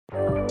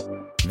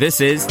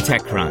This is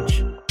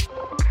TechCrunch.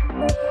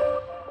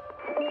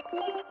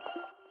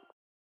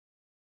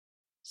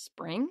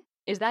 Spring?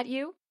 Is that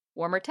you?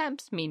 Warmer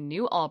temps mean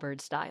new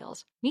Allbirds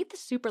styles. Meet the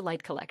Super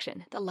Light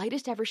Collection, the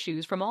lightest ever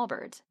shoes from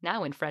Allbirds,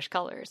 now in fresh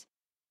colors.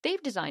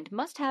 They've designed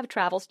must-have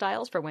travel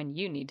styles for when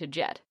you need to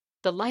jet.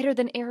 The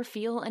lighter-than-air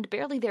feel and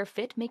barely-there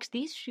fit makes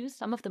these shoes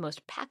some of the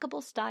most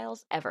packable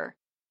styles ever.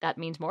 That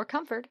means more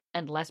comfort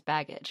and less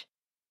baggage.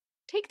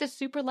 Take the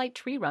Super Light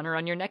Tree Runner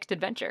on your next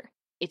adventure.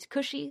 Its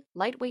cushy,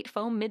 lightweight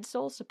foam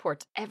midsole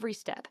supports every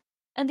step,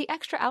 and the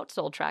extra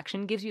outsole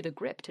traction gives you the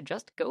grip to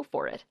just go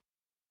for it.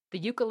 The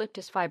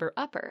eucalyptus fiber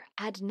upper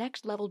adds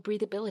next-level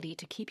breathability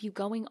to keep you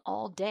going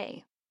all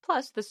day.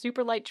 Plus, the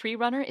Super Light Tree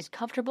Runner is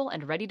comfortable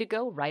and ready to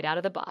go right out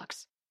of the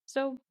box.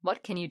 So,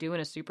 what can you do in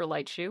a super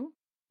light shoe?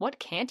 What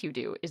can't you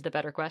do is the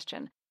better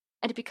question.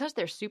 And because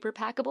they're super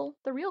packable,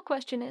 the real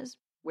question is,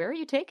 where are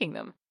you taking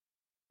them?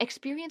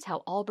 Experience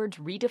how Allbirds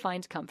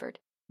redefines comfort.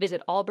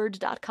 Visit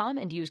allbirds.com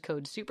and use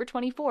code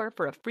SUPER24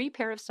 for a free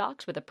pair of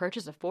socks with a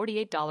purchase of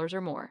 $48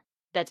 or more.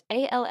 That's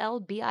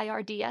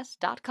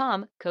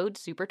ALLBIRDS.com, code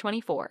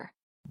SUPER24.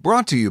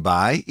 Brought to you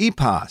by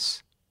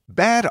EPOS.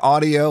 Bad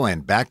audio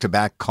and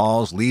back-to-back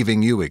calls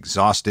leaving you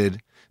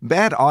exhausted?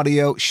 Bad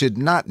audio should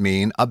not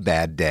mean a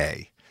bad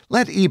day.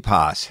 Let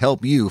EPOS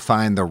help you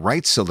find the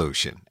right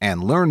solution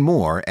and learn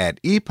more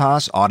at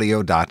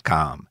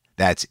eposaudio.com.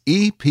 That's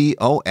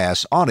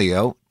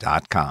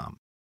EPOSaudio.com.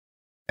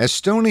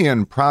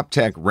 Estonian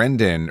proptech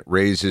Rendin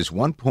raises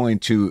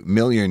 1.2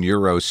 million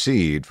euro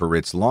seed for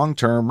its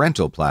long-term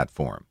rental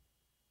platform.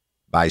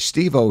 By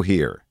Steve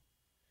O'Hear.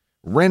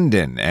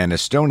 Rendin, an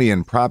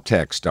Estonian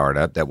proptech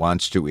startup that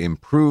wants to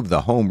improve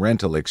the home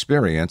rental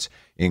experience,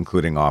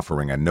 including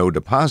offering a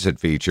no-deposit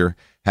feature,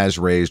 has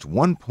raised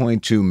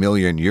 1.2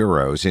 million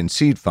euros in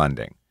seed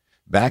funding.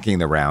 Backing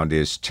the round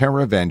is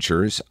Tera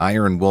Ventures,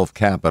 Iron Wolf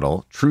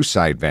Capital,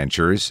 Truesight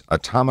Ventures,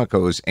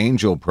 Atomico's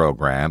Angel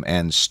Program,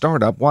 and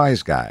Startup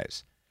Wise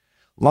Guys.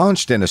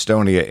 Launched in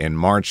Estonia in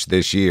March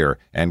this year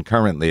and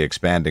currently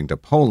expanding to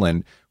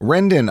Poland,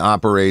 Rendin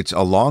operates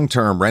a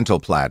long-term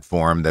rental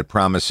platform that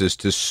promises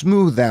to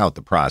smooth out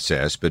the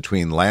process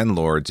between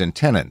landlords and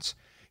tenants.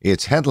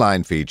 Its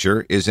headline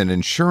feature is an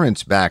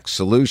insurance-backed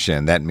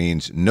solution that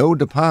means no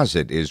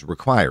deposit is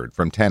required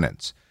from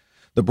tenants.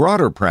 The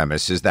broader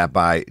premise is that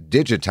by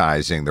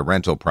digitizing the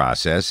rental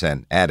process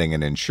and adding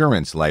an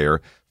insurance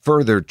layer,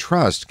 further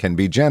trust can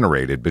be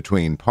generated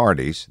between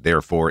parties,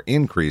 therefore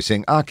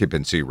increasing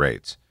occupancy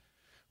rates.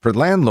 For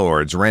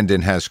landlords,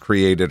 Rendin has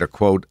created a,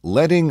 quote,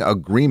 letting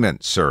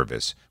agreement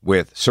service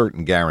with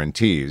certain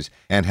guarantees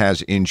and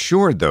has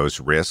insured those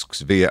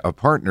risks via a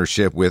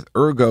partnership with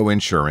Ergo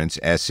Insurance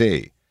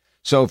SE.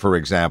 So, for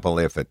example,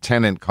 if a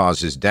tenant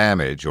causes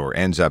damage or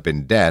ends up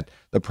in debt,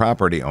 the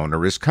property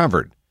owner is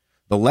covered.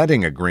 The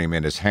letting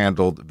agreement is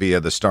handled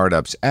via the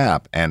startup's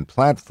app and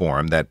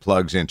platform that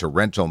plugs into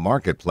rental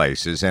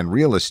marketplaces and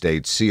real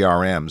estate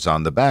CRMs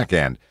on the back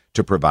end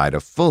to provide a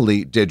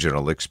fully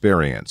digital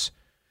experience.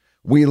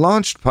 We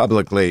launched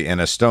publicly in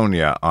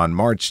Estonia on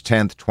March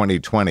 10,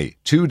 2020,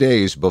 2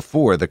 days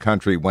before the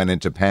country went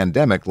into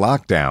pandemic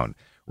lockdown,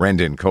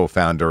 Rendin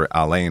co-founder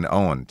Alain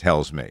Owen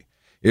tells me.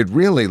 It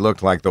really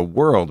looked like the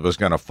world was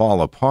going to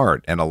fall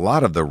apart and a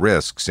lot of the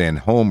risks in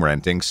home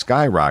renting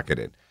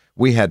skyrocketed.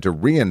 We had to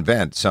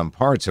reinvent some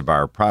parts of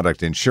our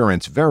product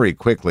insurance very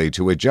quickly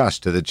to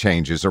adjust to the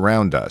changes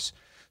around us.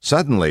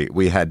 Suddenly,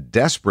 we had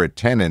desperate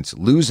tenants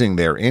losing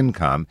their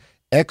income,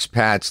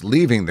 expats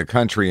leaving the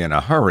country in a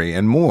hurry,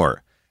 and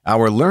more.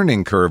 Our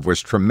learning curve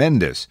was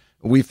tremendous.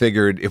 We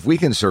figured if we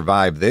can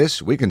survive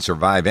this, we can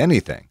survive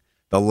anything.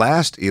 The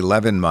last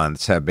 11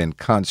 months have been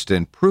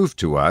constant proof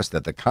to us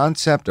that the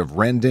concept of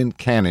Rendin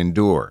can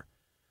endure.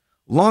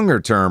 Longer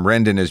term,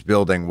 Rendin is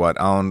building what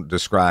Aun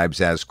describes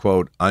as,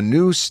 quote, a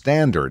new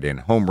standard in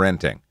home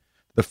renting.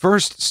 The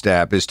first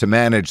step is to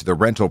manage the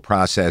rental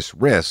process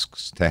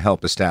risks to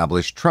help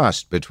establish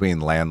trust between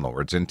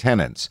landlords and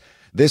tenants.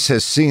 This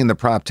has seen the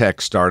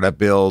proptech startup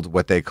build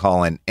what they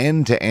call an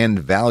end-to-end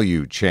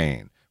value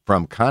chain,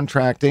 from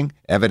contracting,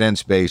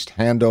 evidence-based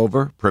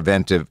handover,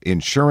 preventive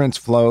insurance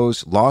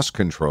flows, loss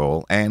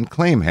control, and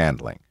claim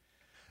handling.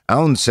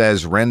 Aun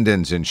says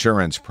Rendin's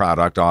insurance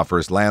product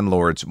offers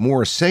landlords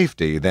more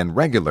safety than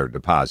regular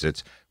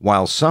deposits,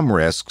 while some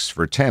risks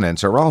for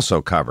tenants are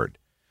also covered.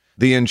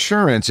 The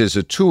insurance is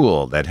a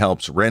tool that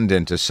helps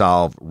Rendin to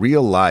solve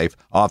real-life,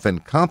 often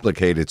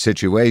complicated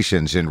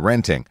situations in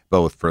renting,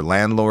 both for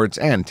landlords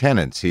and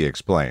tenants, he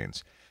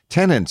explains.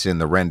 Tenants in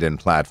the Rendin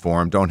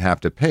platform don't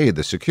have to pay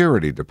the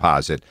security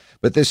deposit,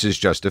 but this is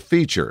just a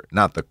feature,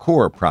 not the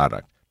core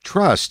product.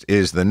 Trust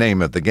is the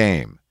name of the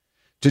game.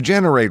 To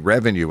generate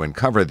revenue and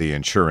cover the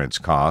insurance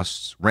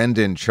costs,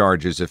 Rendin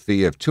charges a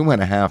fee of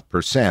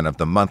 2.5% of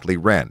the monthly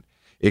rent.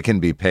 It can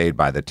be paid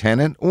by the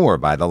tenant or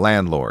by the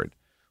landlord.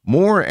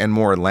 More and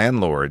more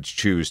landlords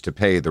choose to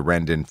pay the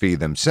Rendin fee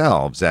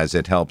themselves as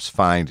it helps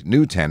find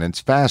new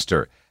tenants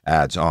faster,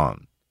 adds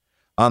on.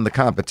 On the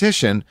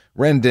competition,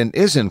 Rendin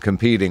isn't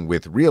competing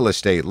with real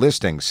estate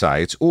listing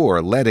sites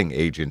or letting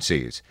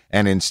agencies,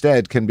 and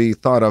instead can be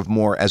thought of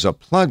more as a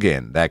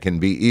plug-in that can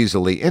be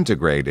easily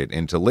integrated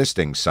into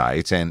listing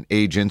sites and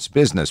agents'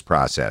 business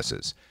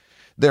processes.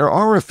 There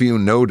are a few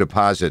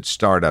no-deposit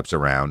startups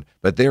around,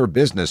 but their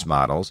business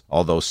models,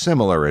 although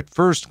similar at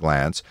first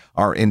glance,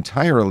 are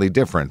entirely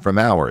different from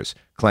ours,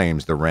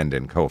 claims the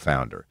Rendin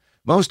co-founder.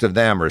 Most of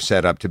them are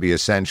set up to be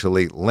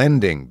essentially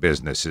lending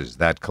businesses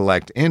that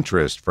collect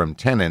interest from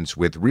tenants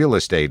with real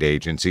estate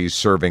agencies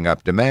serving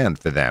up demand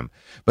for them,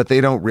 but they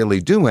don't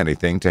really do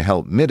anything to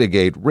help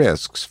mitigate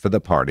risks for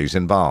the parties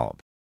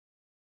involved.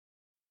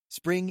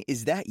 Spring,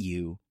 is that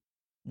you?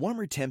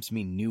 Warmer temps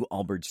mean new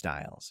Allbirds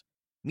styles.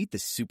 Meet the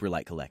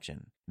Superlight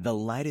Collection, the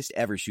lightest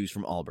ever shoes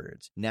from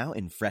Allbirds, now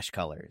in fresh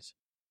colors.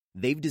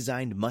 They've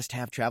designed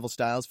must-have travel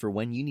styles for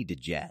when you need to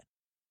jet.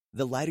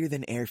 The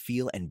lighter-than-air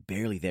feel and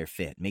barely-there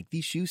fit make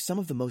these shoes some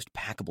of the most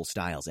packable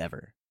styles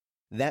ever.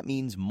 That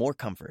means more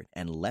comfort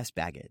and less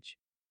baggage.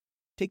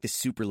 Take the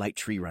Superlight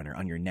Tree Runner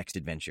on your next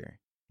adventure.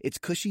 Its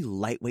cushy,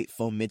 lightweight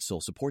foam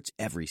midsole supports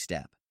every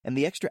step, and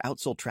the extra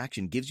outsole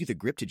traction gives you the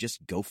grip to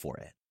just go for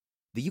it.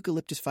 The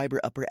eucalyptus fiber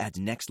upper adds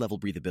next-level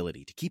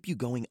breathability to keep you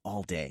going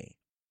all day.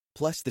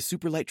 Plus, the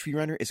Superlight Tree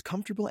Runner is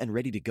comfortable and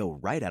ready to go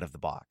right out of the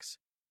box.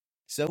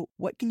 So,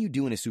 what can you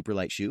do in a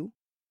Superlight shoe?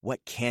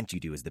 What can't you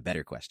do is the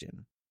better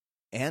question.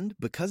 And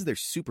because they're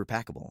super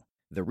packable,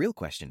 the real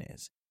question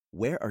is,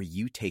 where are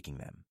you taking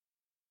them?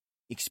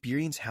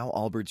 Experience how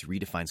Allbirds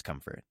redefines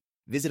comfort.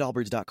 Visit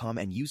allbirds.com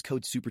and use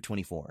code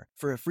SUPER24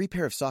 for a free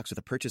pair of socks with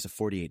a purchase of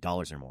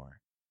 $48 or more.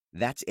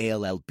 That's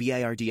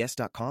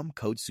ALLBIRDS.com,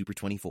 code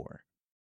SUPER24.